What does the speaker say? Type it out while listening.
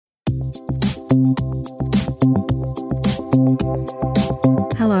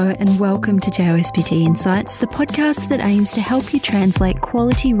Hello and welcome to JOSPT Insights, the podcast that aims to help you translate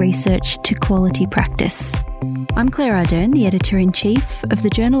quality research to quality practice. I'm Claire Ardern, the Editor-in-Chief of the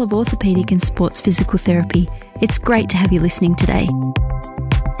Journal of Orthopaedic and Sports Physical Therapy. It's great to have you listening today.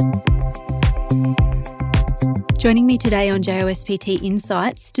 Joining me today on JOSPT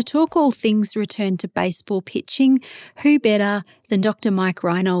Insights to talk all things return to baseball pitching, who better than Dr. Mike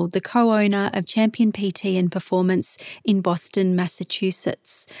Reinold, the co-owner of Champion PT and Performance in Boston,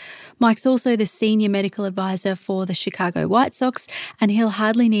 Massachusetts. Mike's also the senior medical advisor for the Chicago White Sox, and he'll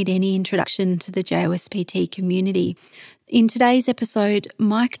hardly need any introduction to the JOSPT community. In today's episode,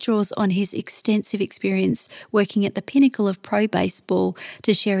 Mike draws on his extensive experience working at the pinnacle of pro baseball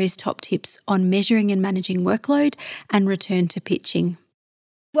to share his top tips on measuring and managing workload and return to pitching.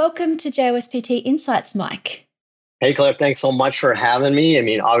 Welcome to JOSPT Insights, Mike. Hey, Claire, thanks so much for having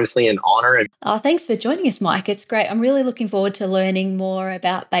me. Obviously an honor. Oh, thanks for joining us, Mike. It's great. I'm really looking forward to learning more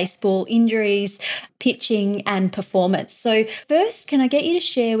about baseball injuries, pitching and performance. So first, can I get you to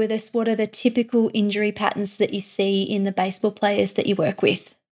share with us what are the typical injury patterns that you see in the baseball players that you work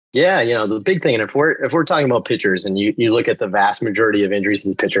with? Yeah, the big thing, and if we're talking about pitchers and you look at the vast majority of injuries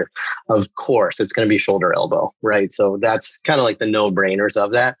in the pitcher, of course, it's going to be shoulder elbow, right? So that's kind of like the no-brainers of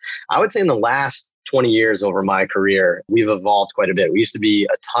that. I would say in the last 20 years over my career, we've evolved quite a bit. We used to be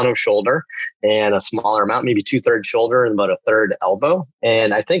a ton of shoulder and a smaller amount, maybe 2/3 shoulder and about 1/3 elbow.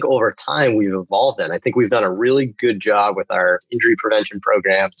 And I think over time we've evolved that. I think we've done a really good job with our injury prevention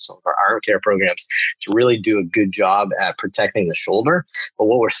programs, some of our arm care programs to really do a good job at protecting the shoulder. But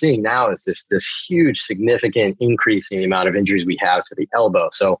what we're seeing now is this huge, significant increase in the amount of injuries we have to the elbow.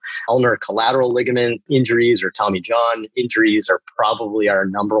 So ulnar collateral ligament injuries or Tommy John injuries are probably our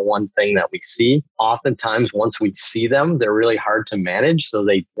number one thing that we see. Oftentimes, once we see them, they're really hard to manage.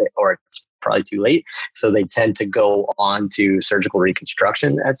 Or it's probably too late. So they tend to go on to surgical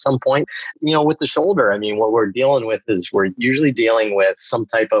reconstruction at some point. With the shoulder, what we're dealing with is we're usually dealing with some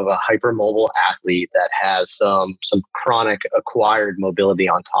type of a hypermobile athlete that has some chronic acquired mobility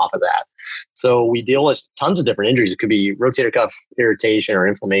on top of that. So we deal with tons of different injuries. It could be rotator cuff irritation or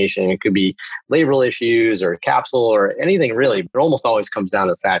inflammation. It could be labral issues or capsule or anything really. It almost always comes down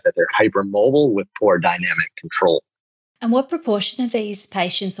to the fact that they're hypermobile with poor dynamic control. And what proportion of these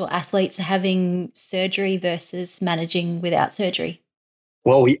patients or athletes are having surgery versus managing without surgery?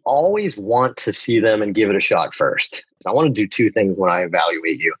 Well, we always want to see them and give it a shot first. I want to do two things when I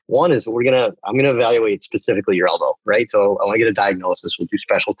evaluate you. One is I'm going to evaluate specifically your elbow, right? So I want to get a diagnosis. We'll do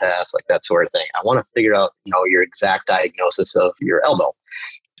special tests, like that sort of thing. I want to figure out, your exact diagnosis of your elbow.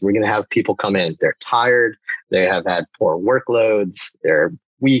 We're going to have people come in. They're tired. They have had poor workloads. They're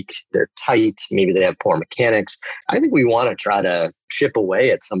weak, they're tight, maybe they have poor mechanics. I think we want to try to chip away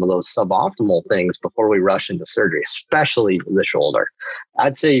at some of those suboptimal things before we rush into surgery, especially the shoulder.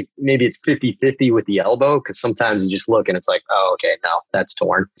 I'd say maybe it's 50-50 with the elbow, because sometimes you just look and it's like, oh, okay, no, that's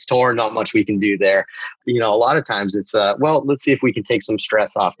torn. It's torn, not much we can do there. A lot of times it's, let's see if we can take some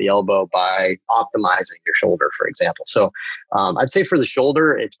stress off the elbow by optimizing your shoulder, for example. So I'd say for the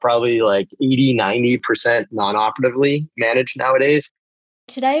shoulder, it's probably like 80-90% non-operatively managed nowadays.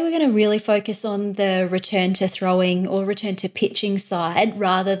 Today, we're going to really focus on the return to throwing or return to pitching side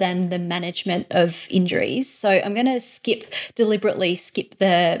rather than the management of injuries. So I'm going to deliberately skip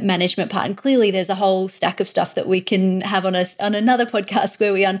the management part. And clearly there's a whole stack of stuff that we can have on another podcast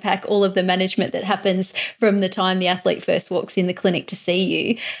where we unpack all of the management that happens from the time the athlete first walks in the clinic to see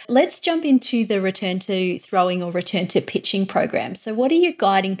you. Let's jump into the return to throwing or return to pitching program. So what are your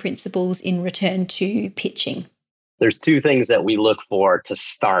guiding principles in return to pitching? There's two things that we look for to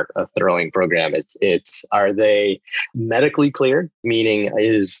start a throwing program. It's are they medically cleared? Meaning,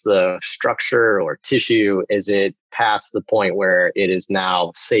 is the structure or tissue, is it past the point where it is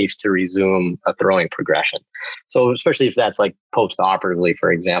now safe to resume a throwing progression? So especially if that's like post-operatively,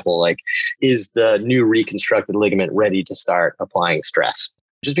 for example, like is the new reconstructed ligament ready to start applying stress?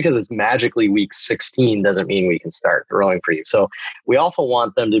 Just because it's magically week 16 doesn't mean we can start throwing for you. So we also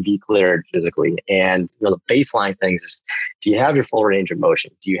want them to be cleared physically. And the baseline things is, do you have your full range of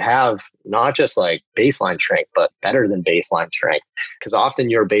motion? Do you have not just like baseline strength, but better than baseline strength? Because often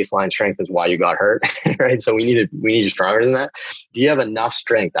your baseline strength is why you got hurt, right? So we need you stronger than that. Do you have enough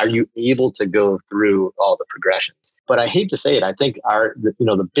strength? Are you able to go through all the progressions? But I hate to say it, I think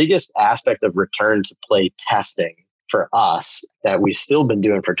the biggest aspect of return to play testing for us that we've still been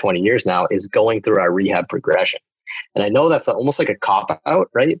doing for 20 years now is going through our rehab progression. And I know that's almost like a cop-out,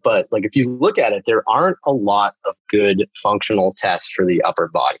 right? But like if you look at it, there aren't a lot of good functional tests for the upper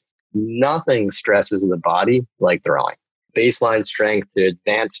body. Nothing stresses the body like throwing. baseline strength to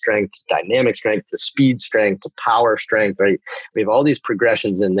advanced strength, to dynamic strength, to speed strength, to power strength, right? We have all these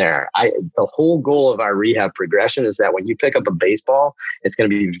progressions in there. The whole goal of our rehab progression is that when you pick up a baseball, it's going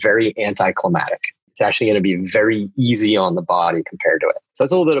to be very anticlimactic. It's actually going to be very easy on the body compared to it. So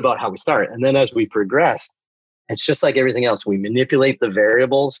that's a little bit about how we start. And then as we progress, it's just like everything else. We manipulate the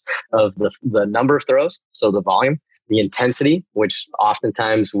variables of the number of throws, so the volume, the intensity, which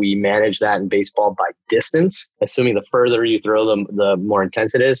oftentimes we manage that in baseball by distance, assuming the further you throw them, the more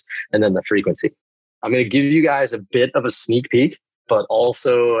intense it is, and then the frequency. I'm going to give you guys a bit of a sneak peek, but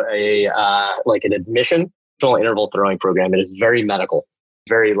also an admission interval throwing program. It is very medical.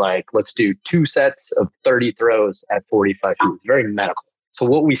 Very like, let's do 2 sets of 30 throws at 45 feet. It's very medical. So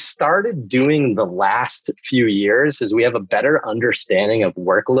what we started doing the last few years is we have a better understanding of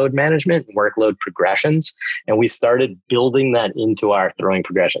workload management, workload progressions, and we started building that into our throwing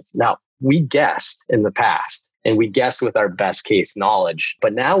progressions. Now, we guessed in the past, and we guessed with our best case knowledge,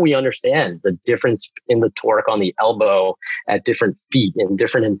 but now we understand the difference in the torque on the elbow at different feet and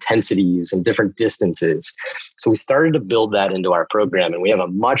different intensities and different distances. So we started to build that into our program, and we have a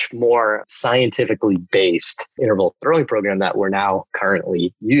much more scientifically based interval throwing program that we're now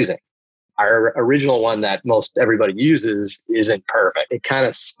currently using. Our original one that most everybody uses isn't perfect. It kind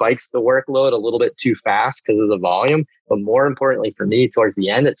of spikes the workload a little bit too fast because of the volume. But more importantly for me, towards the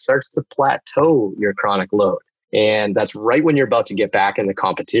end, it starts to plateau your chronic load. And that's right when you're about to get back in the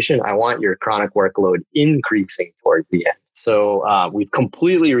competition. I want your chronic workload increasing towards the end. So we've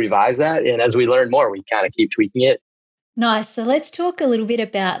completely revised that. And as we learn more, we kind of keep tweaking it. Nice. So let's talk a little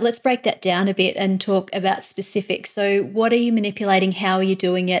bit let's break that down a bit and talk about specifics. So what are you manipulating? How are you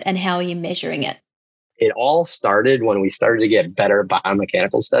doing it? And how are you measuring it? It all started when we started to get better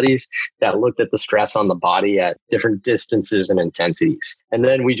biomechanical studies that looked at the stress on the body at different distances and intensities. And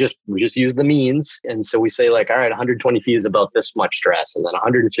then we just use the means. And so we say like, all right, 120 feet is about this much stress. And then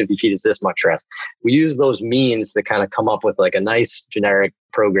 150 feet is this much stress. We use those means to kind of come up with like a nice generic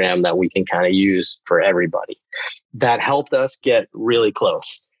program that we can kind of use for everybody. That helped us get really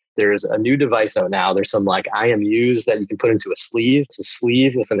close. There's a new device out now. There's some like IMUs that you can put into a sleeve. It's a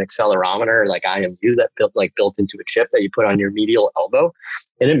sleeve with an accelerometer, like IMU that built into a chip that you put on your medial elbow,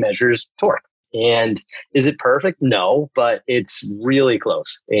 and it measures torque. And is it perfect? No, but it's really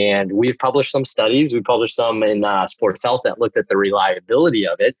close. And we've published some studies. We published some in Sports Health that looked at the reliability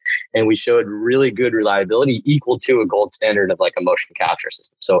of it. And we showed really good reliability equal to a gold standard of like a motion capture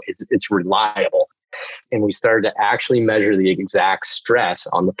system. So it's reliable. And we started to actually measure the exact stress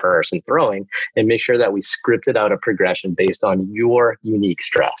on the person throwing and make sure that we scripted out a progression based on your unique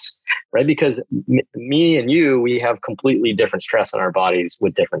stress, right? Because me and you, we have completely different stress on our bodies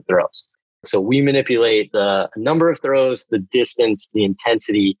with different throws. So we manipulate the number of throws, the distance, the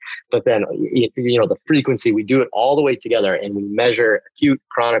intensity, but then, the frequency, we do it all the way together and we measure acute,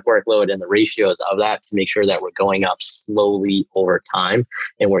 chronic workload and the ratios of that to make sure that we're going up slowly over time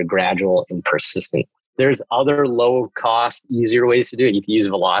and we're gradual and persistent. There's other low cost, easier ways to do it. You can use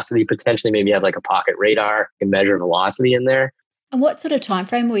velocity, potentially maybe have like a pocket radar and measure velocity in there. And what sort of time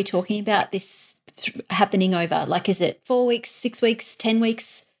frame are we talking about this happening over? Like, is it 4 weeks, 6 weeks, 10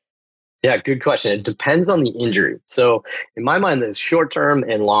 weeks? Yeah, good question. It depends on the injury. So in my mind, there's short-term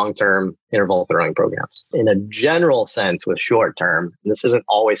and long-term interval throwing programs. In a general sense with short-term, and this isn't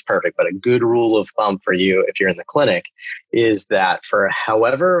always perfect, but a good rule of thumb for you if you're in the clinic is that for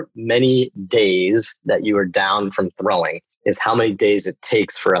however many days that you are down from throwing is how many days it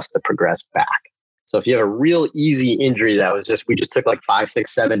takes for us to progress back. So if you have a real easy injury that was we just took like 5,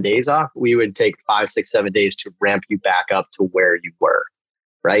 6, 7 days off, we would take 5, 6, 7 days to ramp you back up to where you were.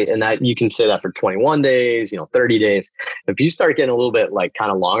 Right. And that you can say that for 21 days, 30 days. If you start getting a little bit like kind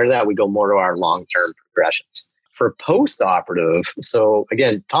of longer than that, we go more to our long-term progressions. For post-operative, so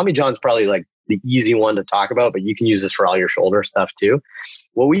again, Tommy John's probably like the easy one to talk about, but you can use this for all your shoulder stuff too.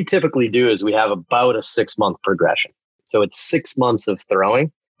 What we typically do is we have about a 6-month progression. So it's 6 months of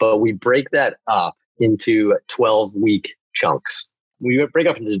throwing, but we break that up into 12-week chunks. We break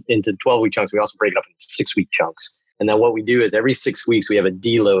up into 12-week chunks. We also break it up into 6-week chunks. And then what we do is every 6 weeks, we have a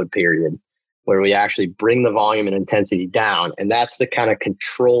deload period where we actually bring the volume and intensity down. And that's to kind of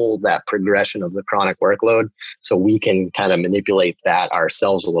control that progression of the chronic workload so we can kind of manipulate that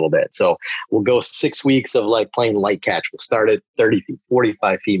ourselves a little bit. So we'll go 6 weeks of like playing light catch. We'll start at 30 feet,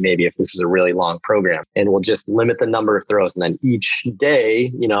 45 feet, maybe if this is a really long program. And we'll just limit the number of throws. And then each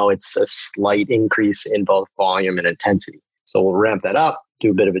day, it's a slight increase in both volume and intensity. So we'll ramp that up,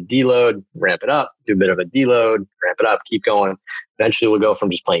 do a bit of a deload, ramp it up, do a bit of a deload, ramp it up, keep going. Eventually we'll go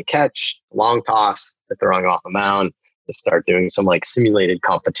from just playing catch, long toss, to throwing off a mound, to start doing some like simulated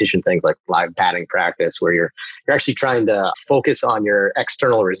competition things like live batting practice where you're actually trying to focus on your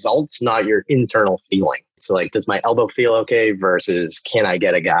external results, not your internal feeling. So like, does my elbow feel okay versus can I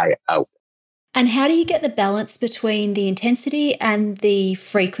get a guy out? And how do you get the balance between the intensity and the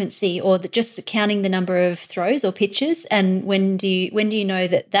frequency, or just the counting the number of throws or pitches? And when do you know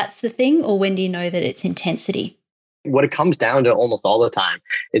that that's the thing, or when do you know that it's intensity? What it comes down to almost all the time,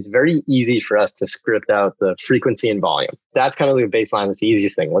 it's very easy for us to script out the frequency and volume. That's kind of the baseline. That's the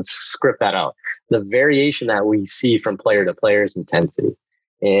easiest thing. Let's script that out. The variation that we see from player to player is intensity.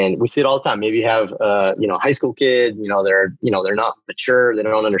 And we see it all the time. Maybe you have, a high school kid, they're not mature. They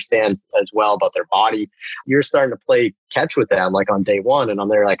don't understand as well about their body. You're starting to play catch with them like on day one, and on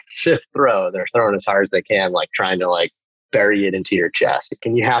their like fifth throw, they're throwing as hard as they can, like trying to like bury it into your chest.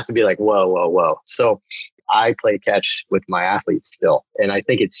 And you have to be like, whoa, whoa, whoa. So I play catch with my athletes still. And I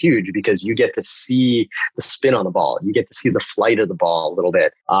think it's huge because you get to see the spin on the ball. You get to see the flight of the ball a little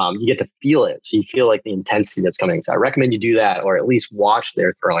bit. You get to feel it. So you feel like the intensity that's coming. So I recommend you do that, or at least watch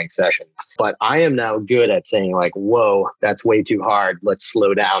their throwing sessions. But I am now good at saying like, whoa, that's way too hard. Let's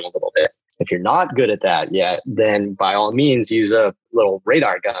slow down a little bit. If you're not good at that yet, then by all means, use a little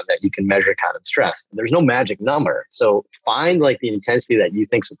radar gun that you can measure kind of stress. There's no magic number. So find like the intensity that you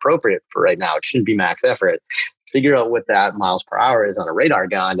think is appropriate for right now. It shouldn't be max effort. Figure out what that miles per hour is on a radar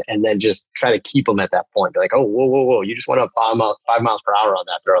gun, and then just try to keep them at that point. Be like, oh, whoa, whoa, whoa. You just went up 5 miles per hour on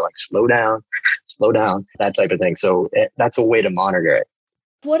that throw. Like slow down, that type of thing. So that's a way to monitor it.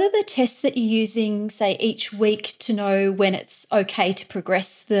 What are the tests that you're using, say, each week to know when it's okay to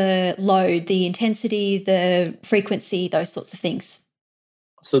progress the load, the intensity, the frequency, those sorts of things?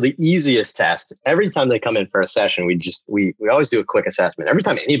 So the easiest test, every time they come in for a session, we always do a quick assessment. Every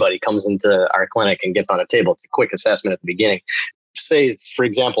time anybody comes into our clinic and gets on a table, it's a quick assessment at the beginning. Say it's, for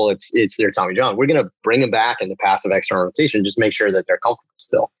example, it's their Tommy John. We're going to bring them back into passive external rotation. Just make sure that they're comfortable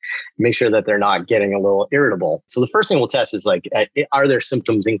still. Make sure that they're not getting a little irritable. So the first thing we'll test is like, are their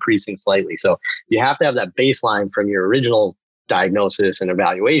symptoms increasing slightly? So you have to have that baseline from your original diagnosis and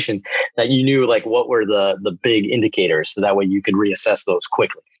evaluation that you knew like what were the big indicators. So that way you could reassess those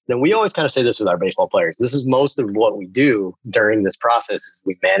quickly. Then we always kind of say this with our baseball players. This is most of what we do during this process is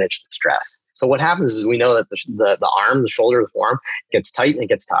we manage the stress. So what happens is we know that the arm, the shoulder, the forearm gets tight and it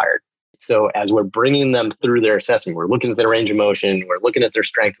gets tired. So as we're bringing them through their assessment, we're looking at their range of motion, we're looking at their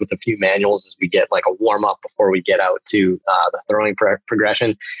strength with a few manuals as we get like a warm up before we get out to the throwing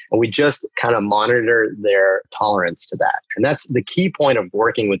progression. And we just kind of monitor their tolerance to that. And that's the key point of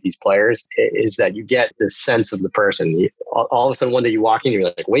working with these players is that you get this sense of the person. All of a sudden, one day you walk in, you're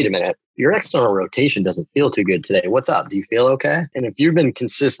like, wait a minute, your external rotation doesn't feel too good today. What's up? Do you feel okay? And if you've been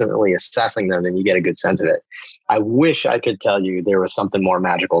consistently assessing them, then you get a good sense of it. I wish I could tell you there was something more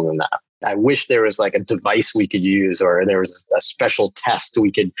magical than that. I wish there was like a device we could use, or there was a special test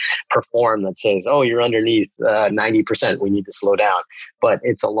we could perform that says, oh, you're underneath 90%. We need to slow down. But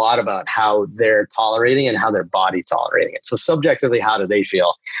it's a lot about how they're tolerating and how their body's tolerating it. So subjectively, how do they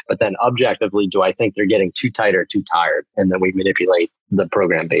feel? But then objectively, do I think they're getting too tight or too tired? And then we manipulate the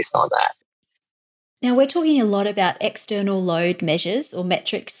program based on that. Now, we're talking a lot about external load measures or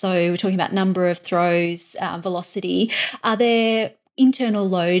metrics. So we're talking about number of throws, velocity. Are there internal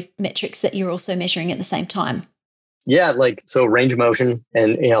load metrics that you're also measuring at the same time? Yeah, like so range of motion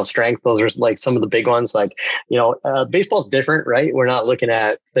and strength. Those are like some of the big ones. Like baseball's different, right? We're not looking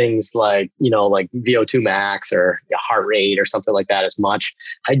at things like like VO2 max or heart rate or something like that as much.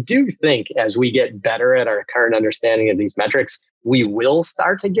 I do think as we get better at our current understanding of these metrics, we will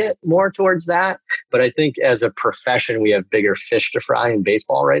start to get more towards that. But I think as a profession, we have bigger fish to fry in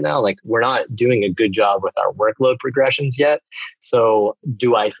baseball right now. Like we're not doing a good job with our workload progressions yet. So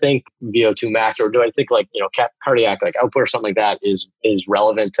do I think VO2 max, or do I think like, cardiac like output or something like that is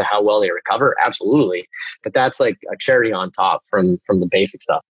relevant to how well they recover? Absolutely. But that's like a cherry on top from the basic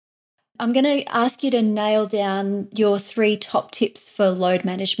stuff. I'm going to ask you to nail down your 3 top tips for load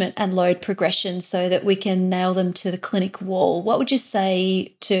management and load progression so that we can nail them to the clinic wall. What would you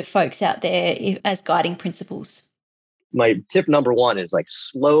say to folks out there as guiding principles? My tip number 1 is like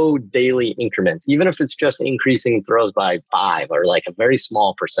slow daily increments, even if it's just increasing throws by 5 or like a very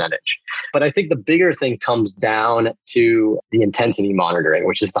small percentage. But I think the bigger thing comes down to the intensity monitoring,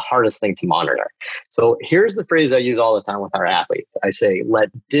 which is the hardest thing to monitor. So here's the phrase I use all the time with our athletes. I say, let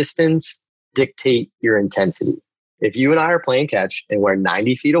distance dictate your intensity. If you and I are playing catch and we're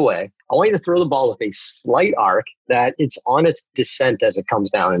 90 feet away, I want you to throw the ball with a slight arc that it's on its descent as it comes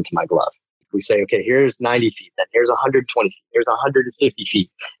down into my glove. We say, okay, here's 90 feet, then here's 120 feet, here's 150 feet.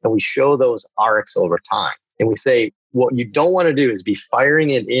 And we show those arcs over time. And we say, what you don't want to do is be firing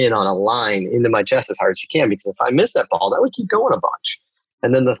it in on a line into my chest as hard as you can, because if I miss that ball, that would keep going a bunch.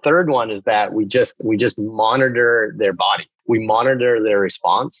 And then the third one is that we just monitor their body. We monitor their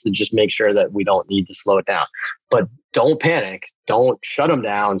response to just make sure that we don't need to slow it down. But don't panic. Don't shut them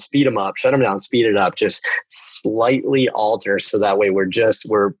down, speed them up, shut them down, speed it up. Just slightly alter, so that way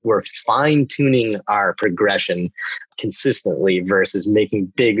we're fine tuning our progression consistently versus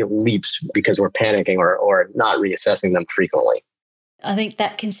making big leaps because we're panicking or not reassessing them frequently. I think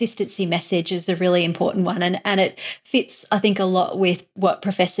that consistency message is a really important one. And it fits, I think, a lot with what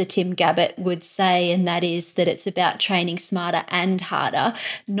Professor Tim Gabbett would say, and that is that it's about training smarter and harder,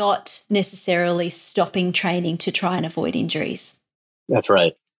 not necessarily stopping training to try and avoid injuries. That's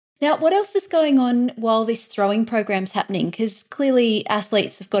right. Now, what else is going on while this throwing program's happening? Because clearly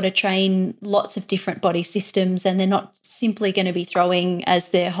athletes have got to train lots of different body systems, and they're not simply going to be throwing as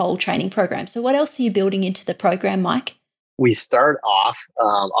their whole training program. So what else are you building into the program, Mike? We start off,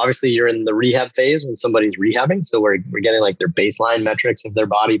 obviously you're in the rehab phase when somebody's rehabbing. So we're getting like their baseline metrics of their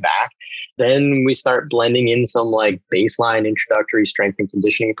body back. Then we start blending in some like baseline introductory strength and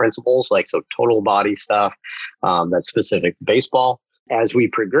conditioning principles, like so total body stuff that's specific to baseball. As we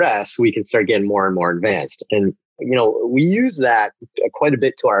progress, we can start getting more and more advanced. And, we use that quite a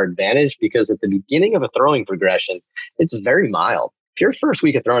bit to our advantage, because at the beginning of a throwing progression, it's very mild. If your first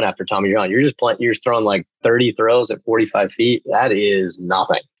week of throwing after Tommy John, you're just throwing like 30 throws at 45 feet. That is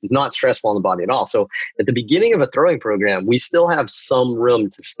nothing. It's not stressful on the body at all. So at the beginning of a throwing program, we still have some room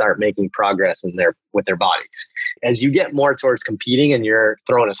to start making progress with their bodies. As you get more towards competing and you're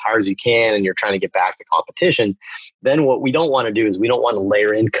throwing as hard as you can and you're trying to get back to competition, then what we don't want to do is we don't want to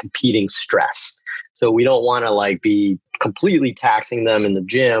layer in competing stress. So we don't want to be completely taxing them in the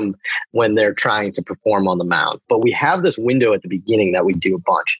gym when they're trying to perform on the mound. But we have this window at the beginning that we do a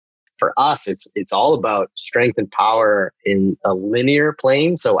bunch. For us, it's all about strength and power in a linear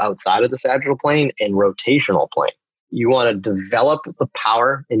plane, so outside of the sagittal plane, and rotational plane. You want to develop the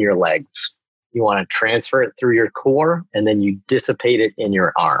power in your legs. You want to transfer it through your core, and then you dissipate it in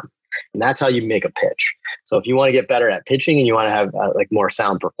your arm. And that's how you make a pitch. So if you want to get better at pitching and you want to have more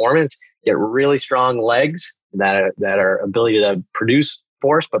sound performance, get really strong legs that are ability to produce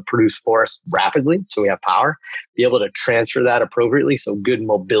force, but produce force rapidly. So we have power, be able to transfer that appropriately. So good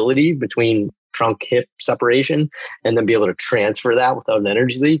mobility between trunk hip separation, and then be able to transfer that without an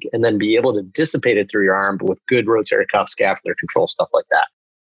energy leak, and then be able to dissipate it through your arm, but with good rotator cuff, scapular control, stuff like that.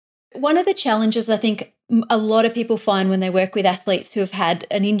 One of the challenges I think a lot of people find when they work with athletes who have had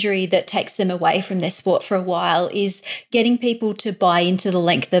an injury that takes them away from their sport for a while is getting people to buy into the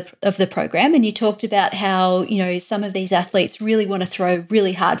length of the program. And you talked about how, some of these athletes really want to throw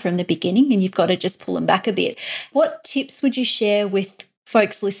really hard from the beginning, and you've got to just pull them back a bit. What tips would you share with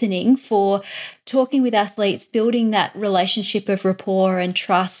folks listening for talking with athletes, building that relationship of rapport and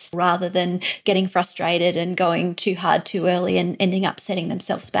trust, rather than getting frustrated and going too hard too early and ending up setting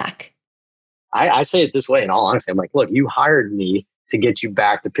themselves back? I say it this way, in all honesty. I'm like, look, you hired me to get you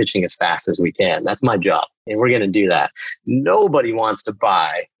back to pitching as fast as we can. That's my job. And we're going to do that. Nobody wants to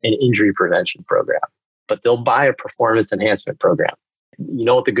buy an injury prevention program, but they'll buy a performance enhancement program. You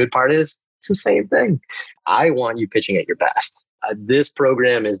know what the good part is? It's the same thing. I want you pitching at your best. This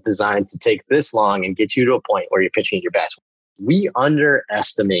program is designed to take this long and get you to a point where you're pitching at your best. We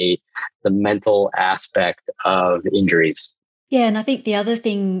underestimate the mental aspect of injuries. Yeah, and I think the other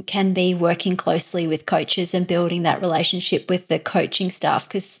thing can be working closely with coaches and building that relationship with the coaching staff,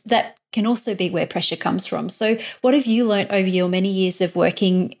 because that can also be where pressure comes from. So what have you learnt over your many years of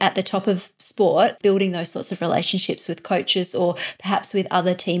working at the top of sport, building those sorts of relationships with coaches or perhaps with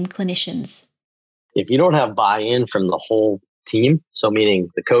other team clinicians? If you don't have buy-in from the whole team, so meaning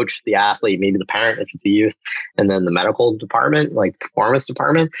the coach, the athlete, maybe the parent if it's a youth, and then the medical department, like the performance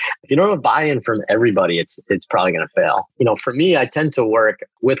department, if you don't have buy-in from everybody, it's probably going to fail. For me, I tend to work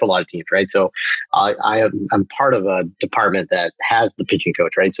with a lot of teams, right? So I'm part of a department that has the pitching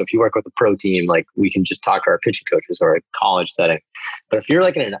coach, right? So if you work with a pro team, like we can just talk to our pitching coaches, or a college setting. But if you're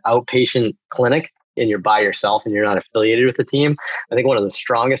like in an outpatient clinic and you're by yourself and you're not affiliated with the team, I think one of the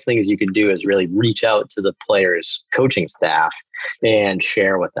strongest things you can do is really reach out to the players' coaching staff and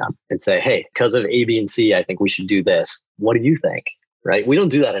share with them and say, hey, because of A, B, and C, I think we should do this. What do you think? Right? We don't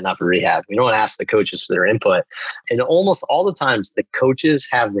do that enough in rehab. We don't ask the coaches for their input. And almost all the times the coaches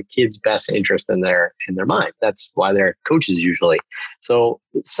have the kids' best interest in their mind. That's why they're coaches usually. So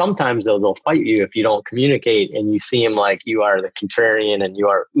sometimes they'll fight you if you don't communicate and you seem like you are the contrarian and you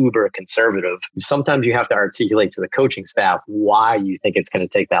are uber conservative. Sometimes you have to articulate to the coaching staff why you think it's going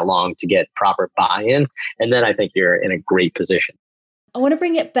to take that long to get proper buy-in. And then I think you're in a great position. I want to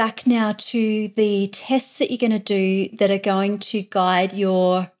bring it back now to the tests that you're going to do that are going to guide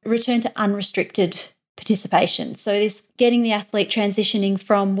your return to unrestricted participation. So this getting the athlete transitioning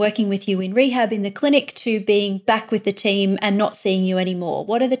from working with you in rehab in the clinic to being back with the team and not seeing you anymore.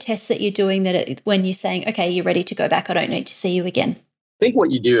 What are the tests that you're doing that when you're saying, okay, you're ready to go back, I don't need to see you again? I think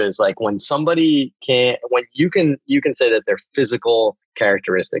what you do is like when you can say that they're physical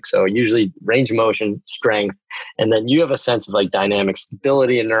characteristics. So usually range of motion, strength, and then you have a sense of like dynamic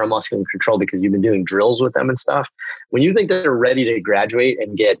stability and neuromuscular control because you've been doing drills with them and stuff. When you think that they're ready to graduate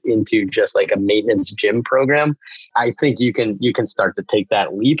and get into just like a maintenance gym program, I think you can start to take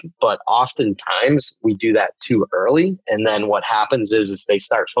that leap. But oftentimes we do that too early. And then what happens is they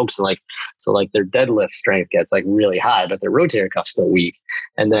start focusing like their deadlift strength gets like really high, but their rotator cuff's still weak.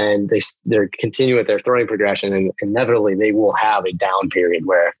 And then they continue with their throwing progression, and inevitably they will have a down period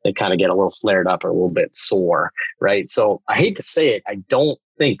where they kind of get a little flared up or a little bit sore, right? So I hate to say it, I don't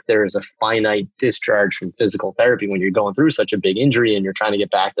think there is a finite discharge from physical therapy when you're going through such a big injury and you're trying to get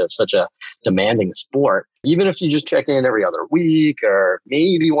back to such a demanding sport. Even if you just check in every other week or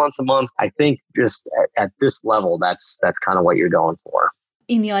maybe once a month, I think just at this level, that's kind of what you're going for.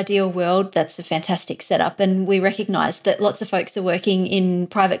 In the ideal world, that's a fantastic setup. And we recognise that lots of folks are working in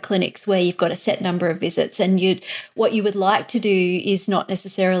private clinics where you've got a set number of visits, and what you would like to do is not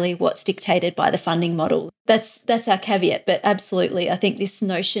necessarily what's dictated by the funding model. That's our caveat, but absolutely, I think this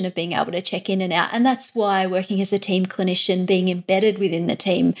notion of being able to check in and out, and that's why working as a team clinician, being embedded within the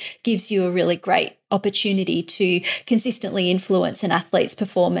team, gives you a really great opportunity to consistently influence an athlete's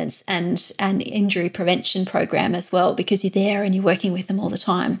performance and an injury prevention program as well, because you're there and you're working with them all the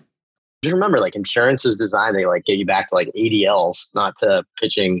time. Just remember, like insurance is designed to like get you back to like ADLs, not to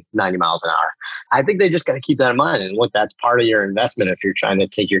pitching 90 miles an hour. I think they just got to keep that in mind. And look, that's part of your investment if you're trying to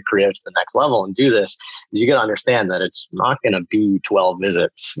take your career to the next level and do this. Is you got to understand that it's not going to be 12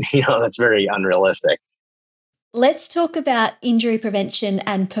 visits. That's very unrealistic. Let's talk about injury prevention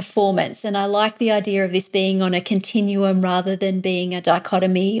and performance. And I like the idea of this being on a continuum rather than being a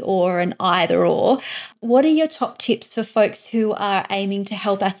dichotomy or an either or. What are your top tips for folks who are aiming to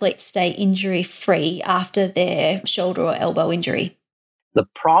help athletes stay injury free after their shoulder or elbow injury? The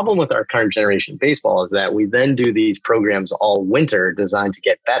problem with our current generation baseball is that we then do these programs all winter designed to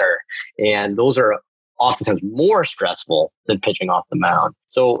get better. And those are oftentimes more stressful than pitching off the mound.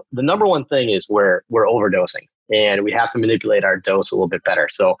 So the number one thing is we're overdosing. And we have to manipulate our dose a little bit better.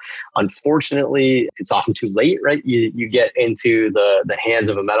 So unfortunately, it's often too late, right? You get into the hands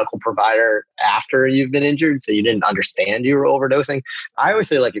of a medical provider after you've been injured, so you didn't understand you were overdosing. I always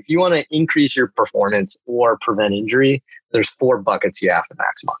say, like, if you want to increase your performance or prevent injury, there's 4 buckets you have to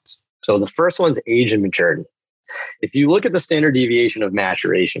maximize. So the first one's age and maturity. If you look at the standard deviation of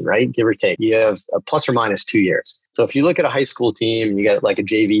maturation, right, give or take, you have a plus or minus 2 years. So if you look at a high school team and you got like a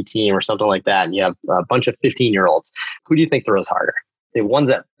JV team or something like that, and you have a bunch of 15-year-olds, who do you think throws harder? The ones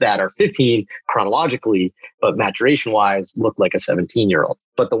that are 15 chronologically, but maturation-wise look like a 17-year-old.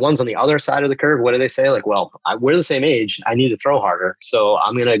 But the ones on the other side of the curve, what do they say? Like, well, we're the same age. I need to throw harder. So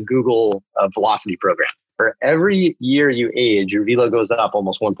I'm going to Google a velocity program. For every year you age, your velo goes up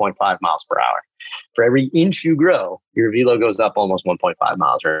almost 1.5 miles per hour. For every inch you grow, your velo goes up almost 1.5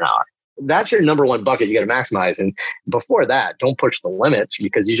 miles per hour. That's your number one bucket you got to maximize. And before that, don't push the limits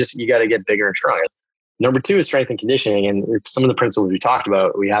because you got to get bigger and stronger. Number 2 is strength and conditioning. And some of the principles we talked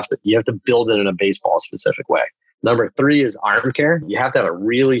about, you have to build it in a baseball specific way. Number 3 is arm care. You have to have a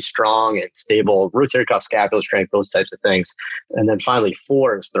really strong and stable rotator cuff, scapular strength, those types of things. And then finally,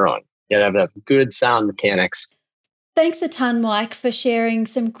 4 is throwing. You got to have good sound mechanics. Thanks a ton, Mike, for sharing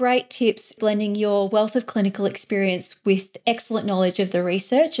some great tips, blending your wealth of clinical experience with excellent knowledge of the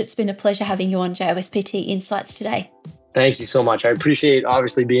research. It's been a pleasure having you on JOSPT Insights today. Thank you so much. I appreciate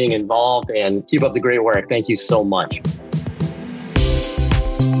obviously being involved, and keep up the great work. Thank you so much.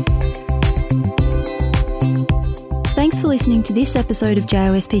 Thanks for listening to this episode of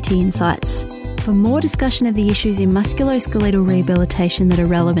JOSPT Insights. For more discussion of the issues in musculoskeletal rehabilitation that are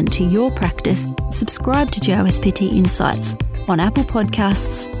relevant to your practice, subscribe to JOSPT Insights on Apple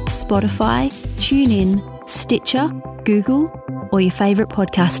Podcasts, Spotify, TuneIn, Stitcher, Google, or your favourite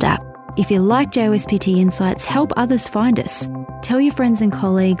podcast app. If you like JOSPT Insights, help others find us. Tell your friends and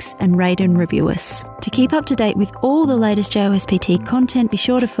colleagues and rate and review us. To keep up to date with all the latest JOSPT content, be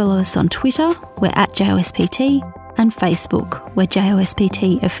sure to follow us on Twitter, we're at JOSPT, and Facebook, we're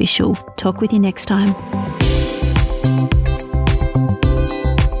JOSPT Official. Talk with you next time.